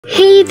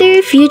Hey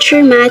there,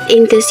 future math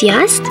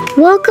enthusiast!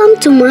 Welcome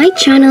to my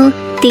channel,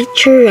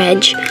 Teacher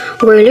Reg,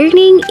 where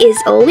learning is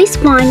always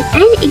fun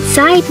and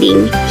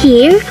exciting.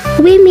 Here,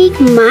 we make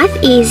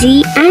math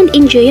easy and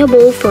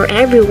enjoyable for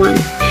everyone.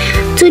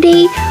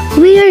 Today,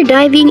 we are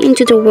diving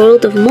into the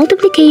world of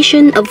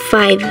multiplication of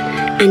 5,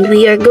 and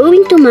we are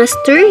going to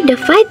master the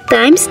 5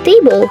 times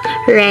table.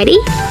 Ready?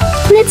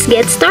 Let's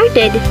get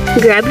started.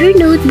 Grab your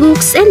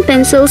notebooks and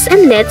pencils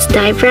and let's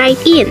dive right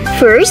in.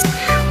 First,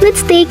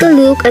 let's take a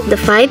look at the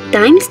 5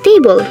 times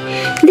table.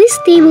 This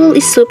table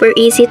is super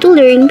easy to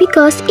learn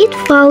because it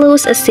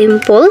follows a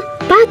simple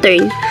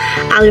pattern.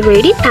 I'll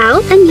read it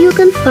out and you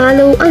can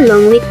follow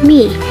along with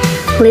me.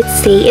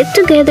 Let's say it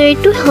together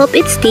to help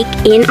it stick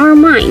in our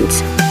minds.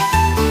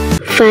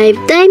 5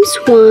 times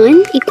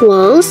 1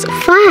 equals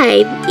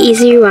 5.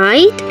 Easy,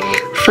 right?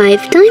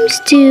 5 times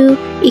 2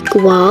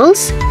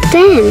 equals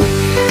 10.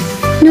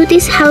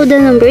 Notice how the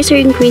numbers are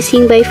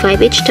increasing by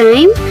 5 each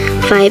time.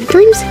 5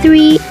 times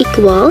 3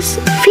 equals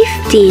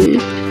 15.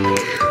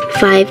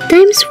 5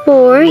 times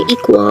 4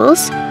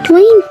 equals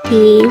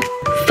 20.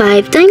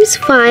 5 times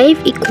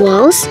 5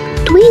 equals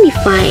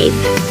 25.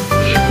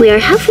 We are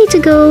halfway to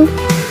go.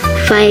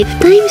 5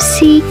 times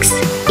 6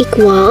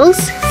 equals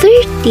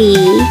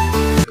 30.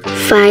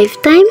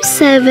 5 times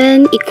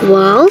 7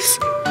 equals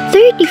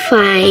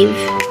 35.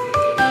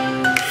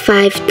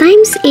 5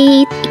 times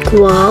 8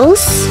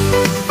 equals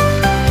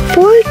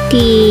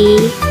 40.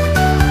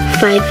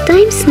 5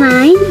 times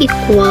 9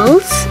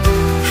 equals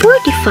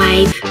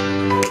 45.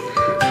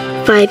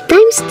 5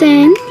 times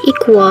 10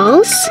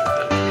 equals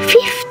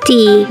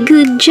 50.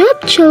 Good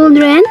job,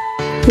 children!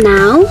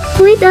 Now,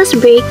 let us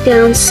break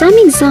down some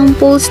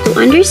examples to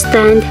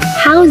understand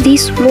how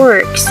this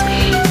works.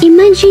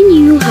 Imagine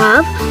you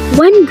have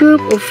one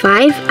group of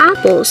 5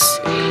 apples.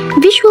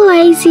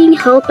 Visualizing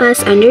helps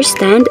us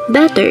understand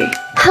better.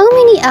 How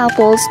many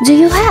apples do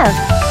you have?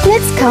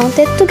 Let's count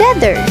it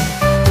together.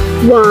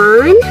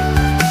 1,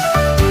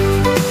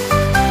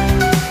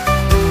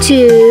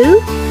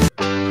 2,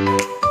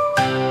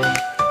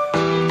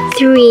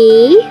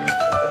 3,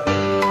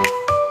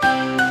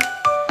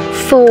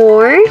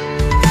 4,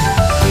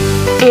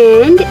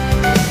 and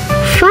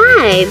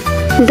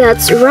 5.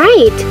 That's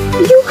right,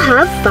 you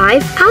have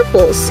 5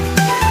 apples.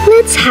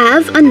 Let's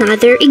have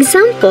another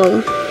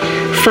example.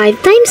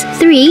 5 times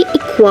 3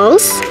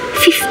 equals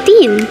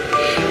 15.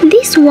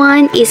 This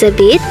one is a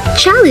bit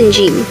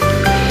challenging.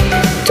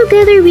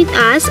 Together with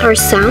us are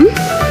Sam,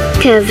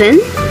 Kevin,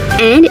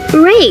 and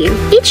Ray.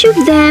 Each of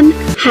them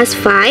has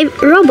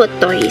 5 robot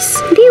toys.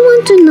 They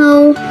want to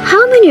know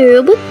how many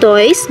robot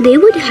toys they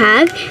would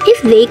have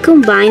if they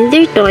combine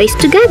their toys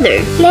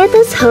together. Let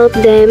us help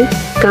them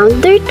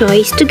count their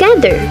toys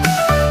together.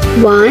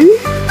 1,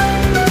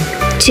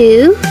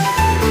 2,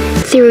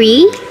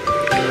 3,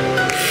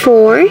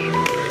 4,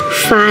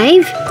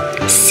 5,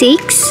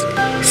 6,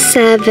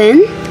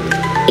 7,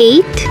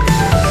 8,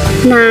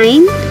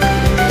 9,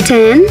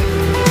 10,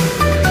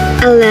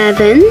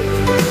 11,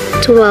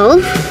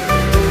 12,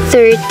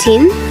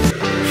 13,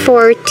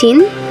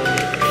 14,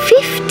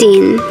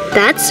 15.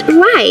 That's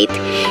right.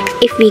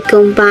 If we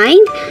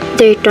combined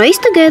their toys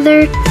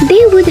together,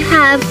 they would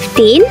have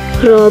 10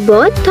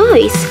 robot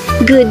toys.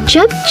 Good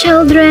job,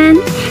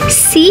 children!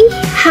 See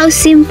how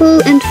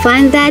simple and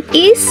fun that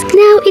is?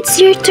 Now it's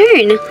your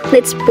turn.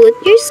 Let's put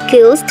your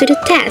skills to the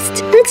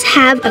test. Let's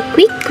have a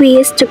quick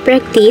quiz to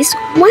practice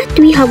what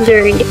we have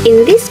learned.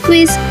 In this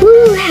quiz, we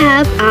will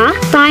have a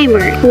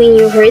timer. When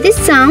you hear the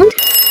sound,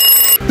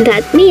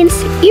 that means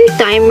your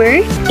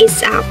timer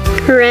is up.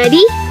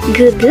 Ready?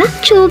 Good luck,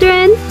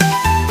 children!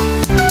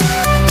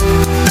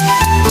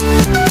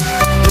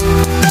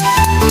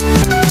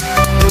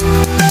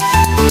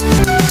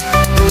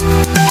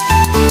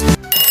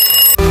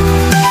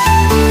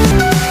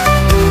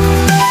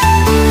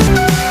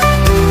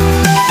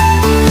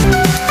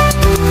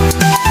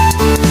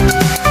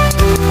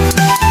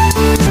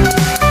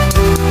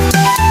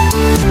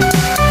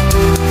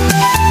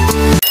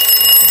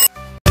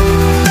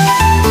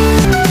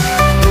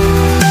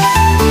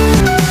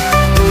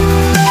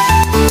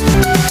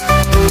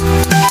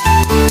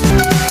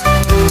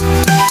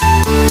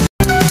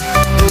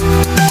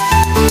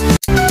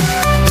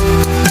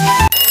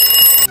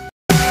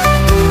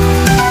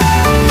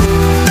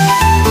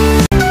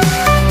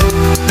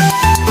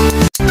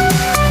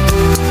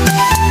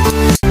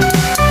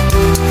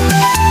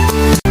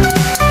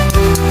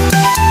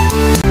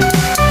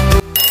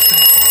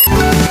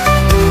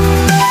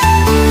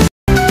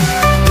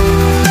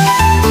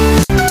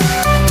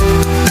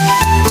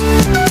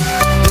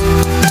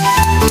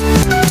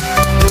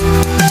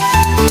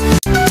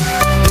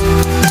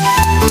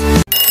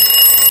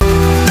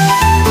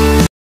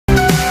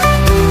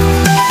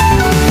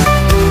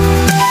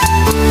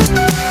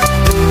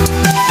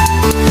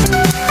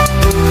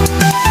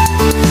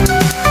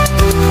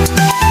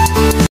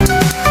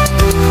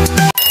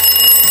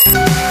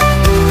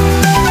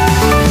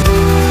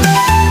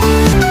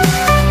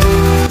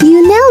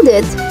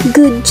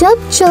 Good job,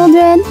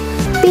 children!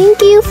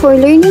 Thank you for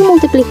learning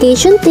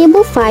multiplication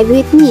table 5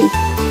 with me.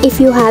 If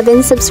you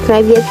haven't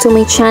subscribed yet to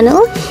my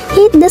channel,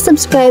 hit the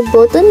subscribe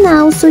button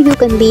now so you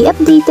can be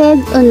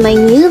updated on my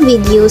new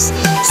videos.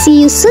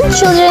 See you soon,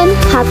 children.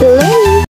 Happy learning!